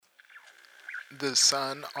The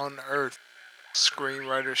Sun on Earth,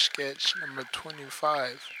 Screenwriter Sketch number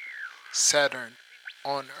 25, Saturn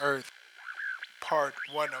on Earth, Part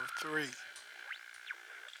 1 of 3.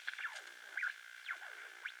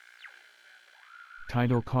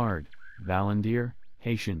 Title card, Valandier,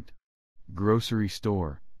 Haitian. Grocery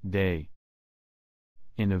store, day.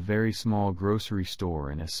 In a very small grocery store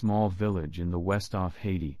in a small village in the west of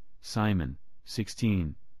Haiti, Simon,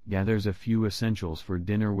 16, gathers a few essentials for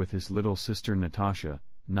dinner with his little sister Natasha,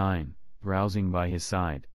 9, browsing by his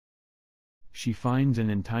side. She finds an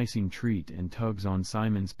enticing treat and tugs on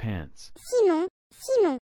Simon's pants.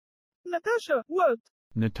 Simon. Natasha, what?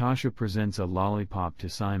 Natasha presents a lollipop to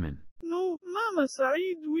Simon. No, Mama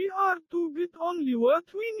Saeed, we are to get only what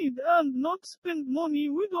we need and not spend money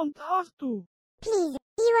we don't have to. Please,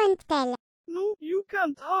 you won't tell. No, you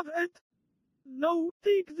can't have it. No,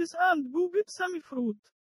 take this and go get some fruit.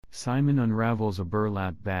 Simon unravels a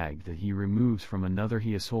burlap bag that he removes from another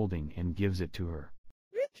he is holding and gives it to her.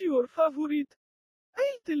 Get your favorite.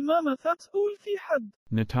 I tell Mama that's all في حد.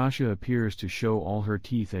 Natasha appears to show all her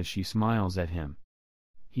teeth as she smiles at him.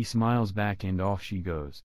 He smiles back and off she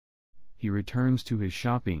goes. He returns to his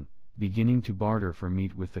shopping, beginning to barter for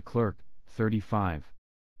meat with the clerk, 35.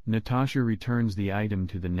 Natasha returns the item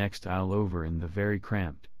to the next aisle over in the very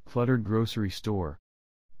cramped, cluttered grocery store.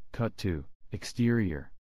 Cut to,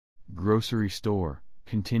 exterior. Grocery store,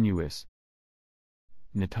 continuous.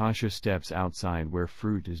 Natasha steps outside where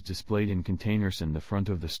fruit is displayed in containers in the front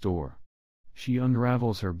of the store. She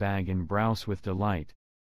unravels her bag and browses with delight.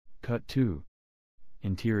 Cut to,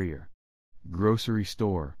 interior. Grocery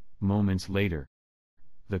store, moments later.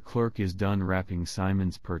 The clerk is done wrapping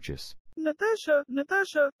Simon's purchase. Natasha,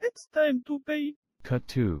 it's time to pay. Cut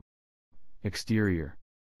to, exterior.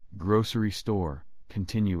 Grocery store,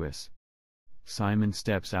 continuous. Simon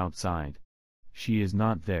steps outside. She is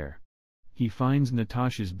not there. He finds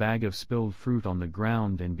Natasha's bag of spilled fruit on the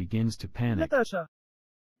ground and begins to panic. Natasha.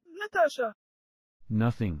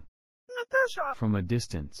 Nothing. Natasha. From a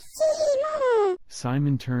distance. Simon.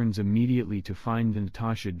 Simon turns immediately to find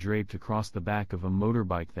Natasha draped across the back of a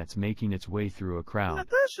motorbike that's making its way through a crowd.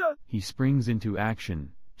 Natasha. He springs into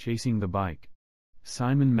action, chasing the bike.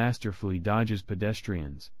 Simon masterfully dodges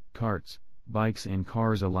pedestrians, carts, bikes and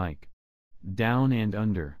cars alike. Down and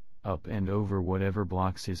under, up and over whatever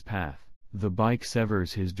blocks his path. The bike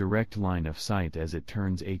severs his direct line of sight as it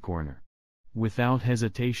turns a corner. Without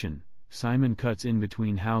hesitation, Simon cuts in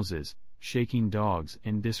between houses, shaking dogs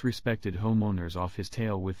and disrespected homeowners off his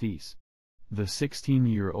tail with ease. The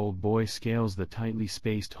 16-year-old boy scales the tightly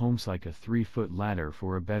spaced homes like a 3-foot ladder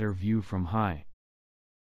for a better view from high.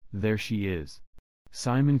 There she is.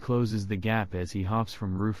 Simon closes the gap as he hops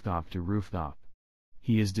from rooftop to rooftop.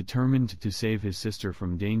 He is determined to save his sister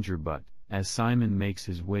from danger, but, as Simon makes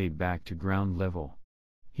his way back to ground level,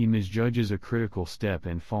 he misjudges a critical step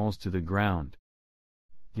and falls to the ground.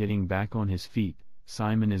 Getting back on his feet,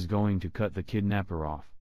 Simon is going to cut the kidnapper off.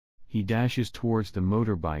 He dashes towards the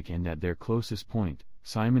motorbike and at their closest point,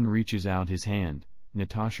 Simon reaches out his hand,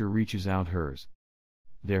 Natasha reaches out hers.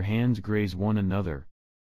 Their hands graze one another.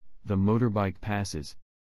 The motorbike passes.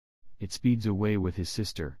 It speeds away with his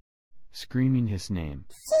sister, screaming his name,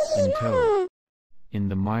 in tow. In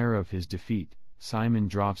the mire of his defeat, Simon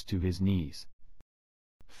drops to his knees.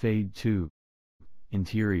 Fade to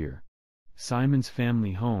interior. Simon's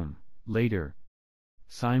family home, later.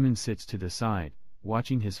 Simon sits to the side,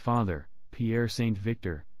 watching his father, Pierre Saint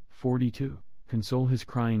Victor, 42, console his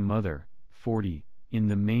crying mother, 40, in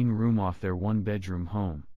the main room off their one-bedroom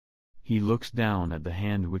home. He looks down at the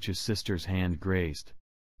hand which his sister's hand grazed.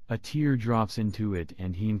 A tear drops into it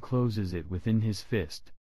and he encloses it within his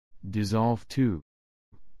fist. Dissolve to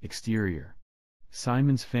exterior.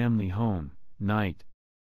 Simon's family home, night.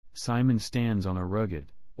 Simon stands on a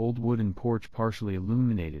rugged, old wooden porch partially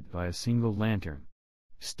illuminated by a single lantern.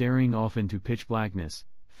 Staring off into pitch blackness,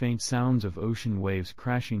 faint sounds of ocean waves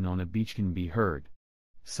crashing on a beach can be heard.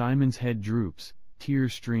 Simon's head droops,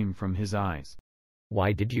 tears stream from his eyes.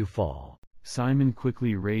 Why did you fall? Simon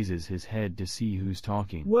quickly raises his head to see who's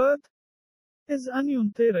talking. What? Is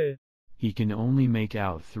onion tere? He can only make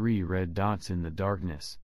out 3 red dots in the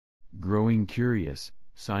darkness. Growing curious,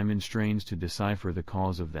 Simon strains to decipher the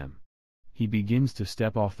cause of them. He begins to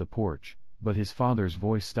step off the porch, but his father's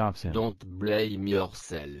voice stops him. Don't blame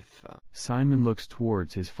yourself. Simon looks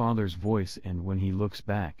towards his father's voice and when he looks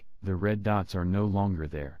back, the red dots are no longer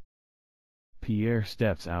there. Pierre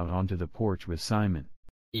steps out onto the porch with Simon.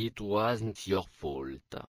 It wasn't your fault.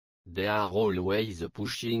 They are always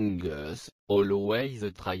pushing us, always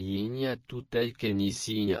trying to take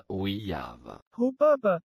anything we have. Who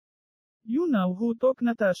Papa? You know who talk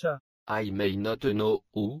Natasha. I may not know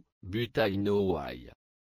who, but I know why.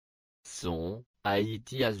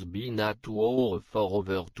 Haiti has been at war for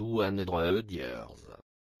over 200 years.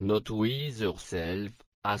 Not with yourself,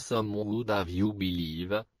 as some would have you believe,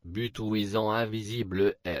 but with an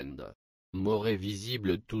invisible end. More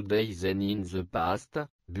visible today than in the past,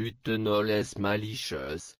 but no less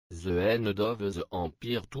malicious, the end of the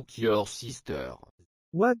empire took your sister.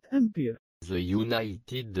 What empire? The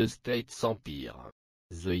United States Empire.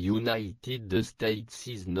 The United States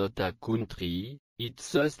is not a country,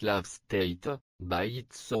 it's a slave state, by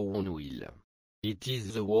its own will. It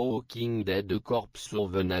is the walking dead corpse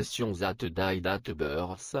of a nation that died at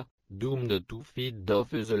birth, doomed to feed off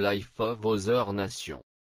the life of other nations.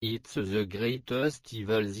 It's the greatest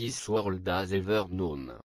evil this world has ever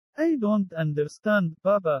known. I don't understand,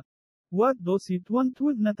 Papa. What does it want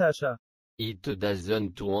with Natasha? It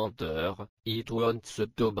doesn't want her, it wants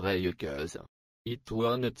to break us. It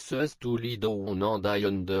wants us to lie down and die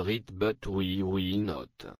under it, but we will not.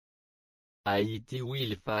 Haiti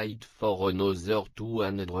will fight for another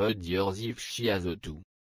 200 years if she has to.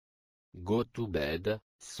 Go to bed,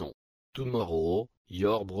 son. Tomorrow,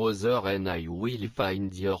 your brother and I will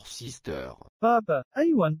find your sister. Papa,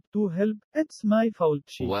 I want to help, it's my fault.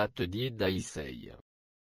 What did I say?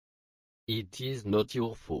 It is not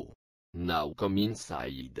your fault. Now come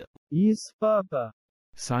inside. Yes, Papa.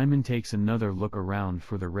 Simon takes another look around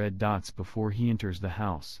for the red dots before he enters the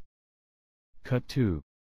house. Cut 2.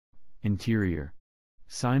 Interior.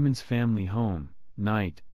 Simon's family home,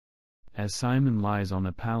 night. As Simon lies on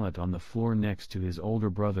a pallet on the floor next to his older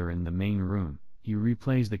brother in the main room, he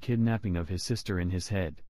replays the kidnapping of his sister in his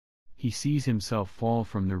head. He sees himself fall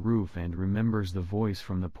from the roof and remembers the voice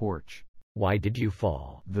from the porch. Why did you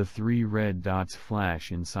fall? The 3 red dots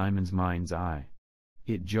flash in Simon's mind's eye.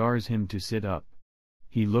 It jars him to sit up.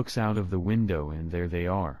 He looks out of the window and there they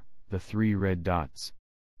are, the 3 red dots.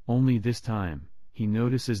 Only this time, he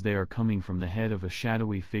notices they are coming from the head of a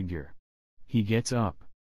shadowy figure. He gets up.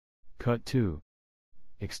 Cut 2.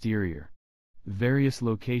 Exterior. Various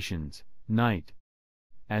locations, night.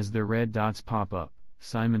 As the red dots pop up,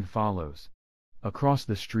 Simon follows. Across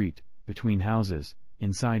the street, between houses,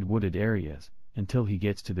 inside wooded areas, until he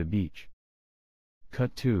gets to the beach.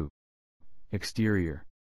 Cut 2. Exterior.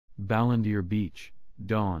 Ballandier Beach,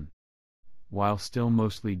 dawn. While still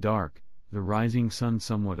mostly dark, the rising sun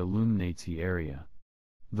somewhat illuminates the area.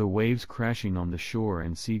 The waves crashing on the shore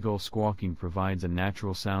and seagulls squawking provides a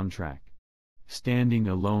natural soundtrack. Standing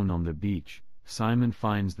alone on the beach, Simon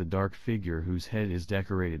finds the dark figure whose head is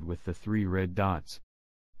decorated with the 3 red dots.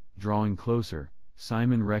 Drawing closer,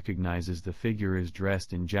 Simon recognizes the figure is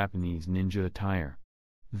dressed in Japanese ninja attire.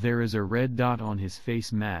 There is a red dot on his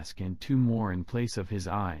face mask and 2 more in place of his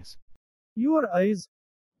eyes. Your eyes?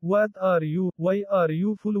 What are you? Why are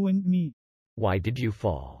you following me? Why did you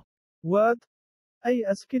fall? What? I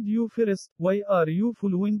asked you first, why are you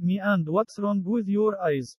following me and what's wrong with your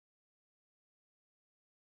eyes?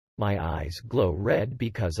 My eyes glow red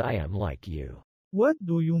because I am like you. What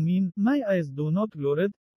do you mean? My eyes do not glow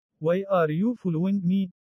red. Why are you following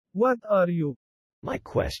me? What are you? My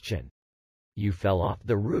question. You fell off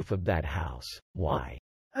the roof of that house. Why?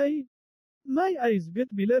 My eyes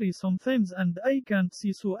get blurry sometimes and I can't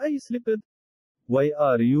see, so I slipped. Why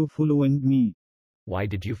are you following me? Why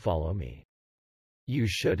did you follow me? You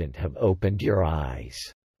shouldn't have opened your eyes.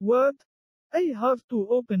 What? I have to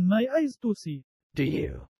open my eyes to see. Do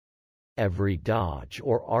you? Every dodge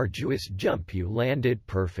or arduous jump you landed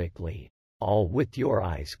perfectly, all with your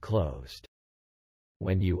eyes closed.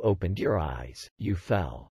 When you opened your eyes, you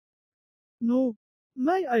fell. No,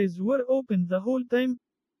 my eyes were open the whole time.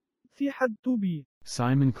 They had to be.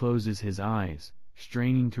 Simon closes his eyes,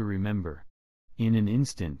 straining to remember. In an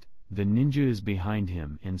instant, the ninja is behind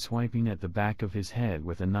him and swiping at the back of his head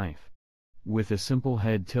with a knife. With a simple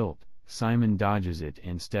head tilt, Simon dodges it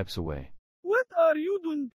and steps away. What are you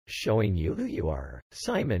doing? Showing you who you are,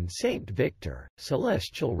 Simon Saint Victor,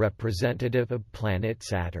 celestial representative of planet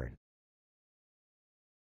Saturn.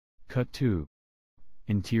 Cut 2.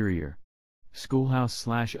 Interior.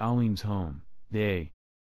 Schoolhouse/Alim's home, day.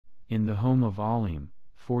 In the home of Alim,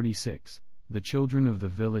 46, the children of the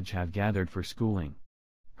village have gathered for schooling.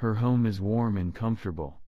 Her home is warm and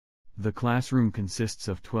comfortable. The classroom consists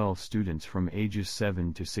of 12 students from ages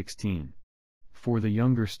 7 to 16. For the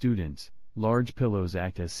younger students, large pillows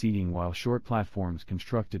act as seating while short platforms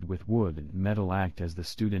constructed with wood and metal act as the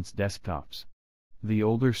students' desktops. The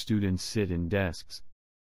older students sit in desks.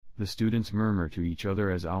 The students murmur to each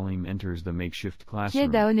other as Alim enters the makeshift classroom.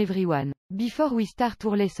 Head down everyone. Before we start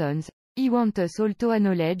our lessons, I want us all to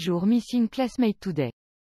acknowledge our missing classmate today.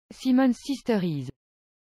 Simon's sister is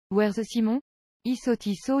Where's Simon?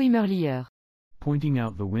 Isoti so earlier. Pointing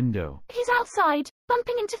out the window. He's outside,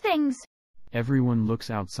 bumping into things. Everyone looks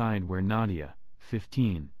outside where Nadia,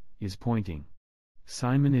 15, is pointing.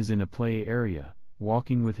 Simon is in a play area,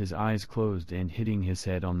 walking with his eyes closed and hitting his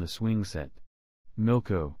head on the swing set.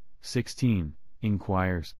 Milko, 16,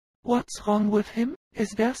 inquires. What's wrong with him? Is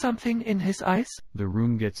there something in his eyes? The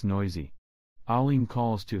room gets noisy. Aline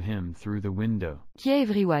calls to him through the window. Qui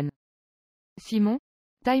everyone? Simon?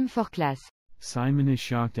 Time for class. Simon is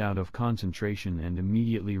shocked out of concentration and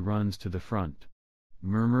immediately runs to the front.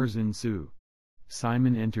 Murmurs ensue.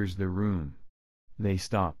 Simon enters the room. They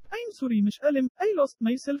stop. I'm sorry مش ألم, I lost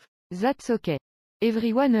myself. That's okay.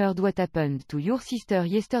 Everyone heard what happened to your sister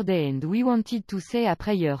yesterday and we wanted to say a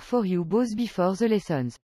prayer for you both before the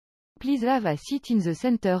lessons. Please have a seat in the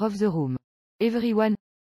center of the room. Everyone,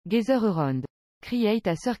 gather around. Create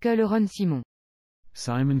a circle around Simon.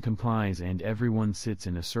 Simon complies and everyone sits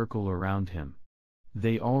in a circle around him.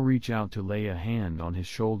 They all reach out to lay a hand on his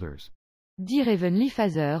shoulders. Dear Heavenly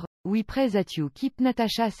Father, we pray that you keep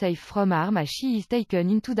Natasha safe from harm as she is taken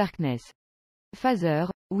into darkness. Father,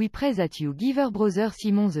 we pray that you give her brother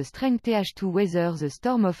Simon the strength to weather the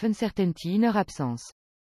storm of uncertainty in her absence.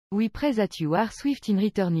 We pray that you are swift in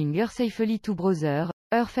returning her safely to brother,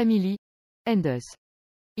 her family, and us.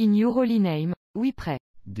 In your holy name, we pray.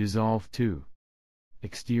 Dissolve 2.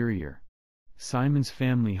 Exterior. Simon's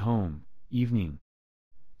family home, evening.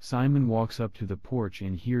 Simon walks up to the porch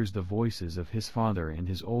and hears the voices of his father and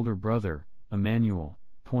his older brother, Emmanuel,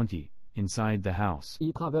 20, inside the house.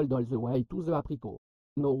 He traveled all the way to the apricot.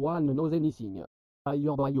 No one knows anything. I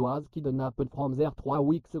heard boy was kidnapped from there 3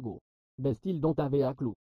 weeks ago. They still don't have a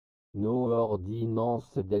clue. No ordinance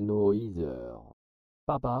they know either.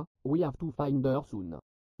 Papa, we have to find her soon.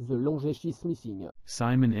 The longe she's missing.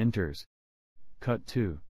 Simon enters. Cut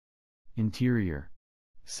 2. Interior.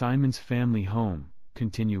 Simon's family home,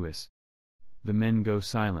 continuous. The men go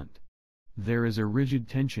silent. There is a rigid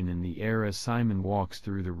tension in the air as Simon walks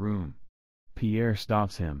through the room. Pierre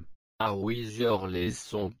stops him. How is your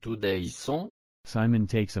lesson today, son? Simon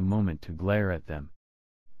takes a moment to glare at them.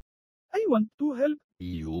 I want to help.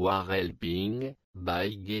 You are helping by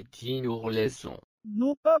getting your lesson.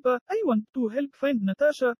 No Papa, I want to help find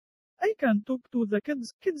Natasha. I can talk to the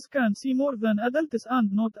kids. Kids can see more than adults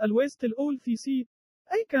and not always tell all they see.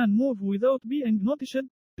 I can move without being noticed.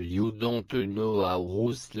 You don't know how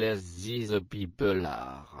ruthless these people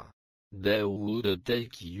are. They would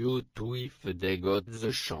take you too if they got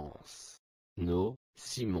the chance. No,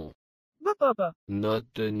 Simon. But Papa. Not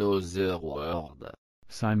another word.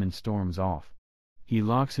 Simon storms off. He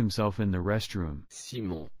locks himself in the restroom.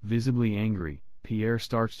 Simon. Visibly angry, Pierre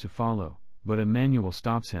starts to follow, but Emmanuel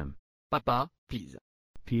stops him. Papa, please.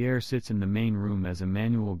 Pierre sits in the main room as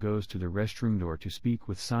Emmanuel goes to the restroom door to speak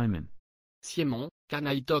with Simon. Simon, can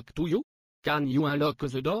I talk to you? Can you unlock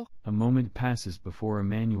the door? A moment passes before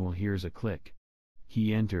Emmanuel hears a click.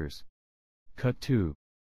 He enters. Cut 2.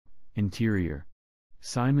 Interior.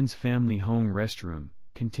 Simon's family home restroom,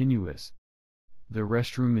 continuous. The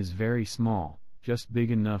restroom is very small, just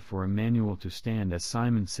big enough for Emmanuel to stand as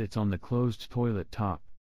Simon sits on the closed toilet top.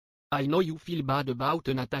 I know you feel bad about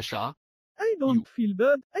Natasha. I don't feel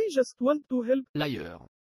bad, I just want to help. Liar.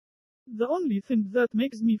 The only thing that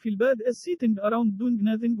makes me feel bad is sitting around doing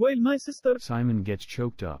nothing while my sister. Simon gets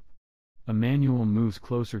choked up. Emmanuel moves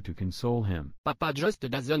closer to console him. Papa just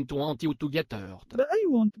doesn't want you to get hurt. But I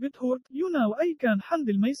won't get hurt. You know I can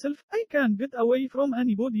handle myself. I can get away from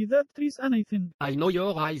anybody that tries anything. I know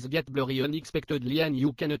your eyes get blurry unexpectedly and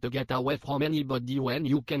you cannot get away from anybody when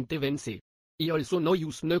you can't even see. I also know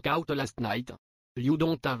you snuck out last night. You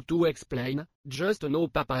don't have to explain, just know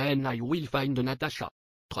Papa and I will find Natasha.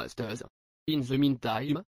 Trust us. In the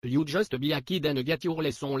meantime, you just be a kid and get your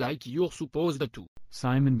lesson like you're supposed to.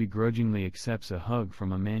 Simon begrudgingly accepts a hug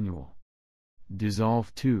from Emmanuel.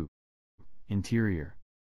 Dissolve 2. Interior.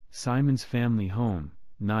 Simon's family home,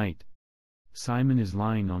 night. Simon is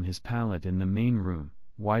lying on his pallet in the main room,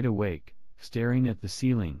 wide awake, staring at the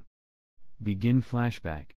ceiling. Begin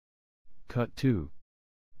flashback. Cut 2.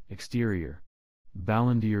 Exterior.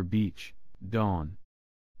 Ballandier Beach, dawn.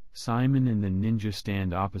 Simon and the ninja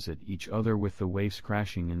stand opposite each other with the waves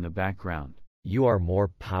crashing in the background. You are more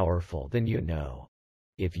powerful than you know.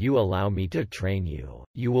 If you allow me to train you,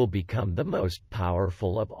 you will become the most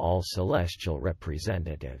powerful of all celestial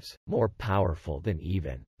representatives, more powerful than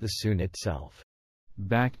even the sun itself.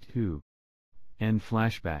 Back 2. End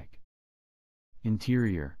flashback.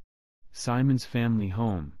 Interior. Simon's family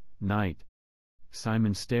home, night.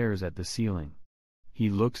 Simon stares at the ceiling. He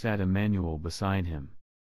looks at Emmanuel beside him.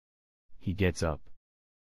 He gets up.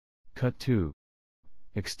 Cut 2.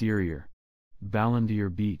 Exterior.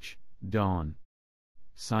 Ballandier Beach, dawn.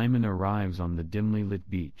 Simon arrives on the dimly lit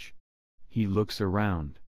beach. He looks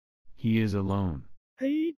around. He is alone.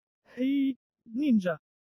 Hey, ninja.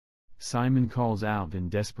 Simon calls out in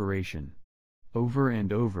desperation. Over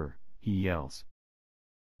and over, he yells.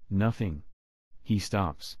 Nothing. He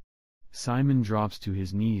stops. Simon drops to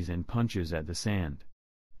his knees and punches at the sand.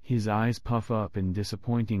 His eyes puff up in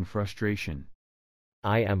disappointing frustration.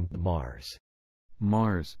 I am Mars.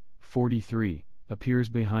 Mars, 43, appears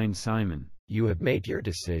behind Simon. You have made your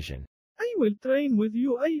decision. I will train with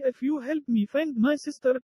you if you help me find my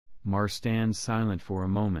sister. Mars stands silent for a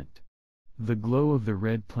moment. The glow of the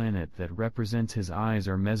red planet that represents his eyes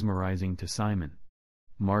are mesmerizing to Simon.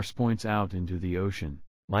 Mars points out into the ocean.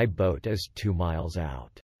 My boat is 2 miles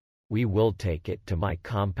out. We will take it to my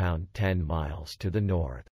compound 10 miles to the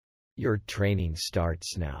north. Your training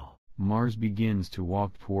starts now. Mars begins to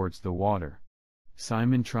walk towards the water.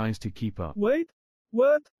 Simon tries to keep up. Wait,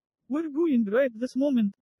 what? We're going right this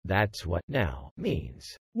moment. That's what now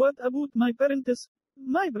means. What about my parents?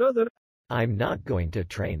 My brother? I'm not going to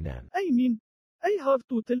train them. I mean, I have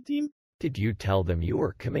to tell team. Did you tell them you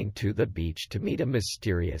were coming to the beach to meet a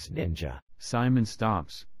mysterious ninja? Simon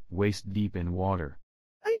stops, waist deep in water.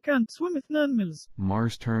 I can't swim with animals.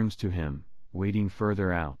 Mars turns to him, waiting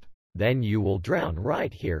further out. Then you will drown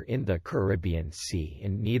right here in the Caribbean Sea,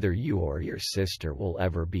 and neither you or your sister will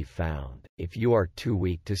ever be found. If you are too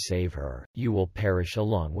weak to save her, you will perish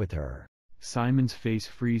along with her. Simon's face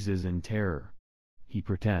freezes in terror. He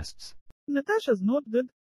protests. Natasha's not dead.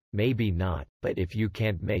 Maybe not, but if you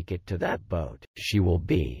can't make it to that boat, she will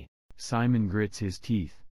be. Simon grits his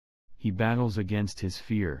teeth. He battles against his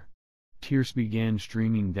fear. Tears began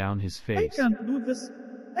streaming down his face. I can't do this.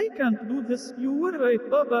 I can't do this. You were right,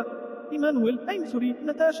 Papa. Emmanuel, I'm sorry.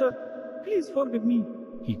 Natasha, please forgive me.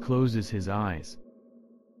 He closes his eyes.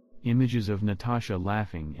 Images of Natasha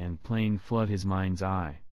laughing and playing flood his mind's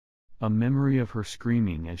eye. A memory of her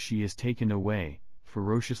screaming as she is taken away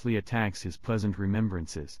ferociously attacks his pleasant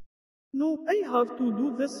remembrances. No, I have to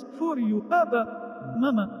do this for you, Papa,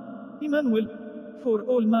 Mama, Emmanuel, for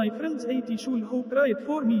all my friends Haiti Shul who cried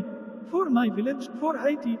for me, for my village, for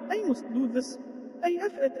Haiti. I must do this.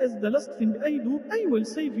 If it is the last thing I do, I will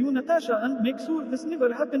save you, Natasha, and make sure this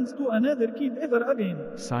never happens to another kid ever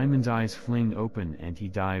again. Simon's eyes fling open and he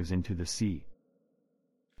dives into the sea.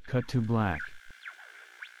 Cut to black.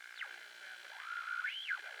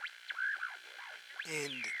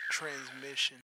 End transmission.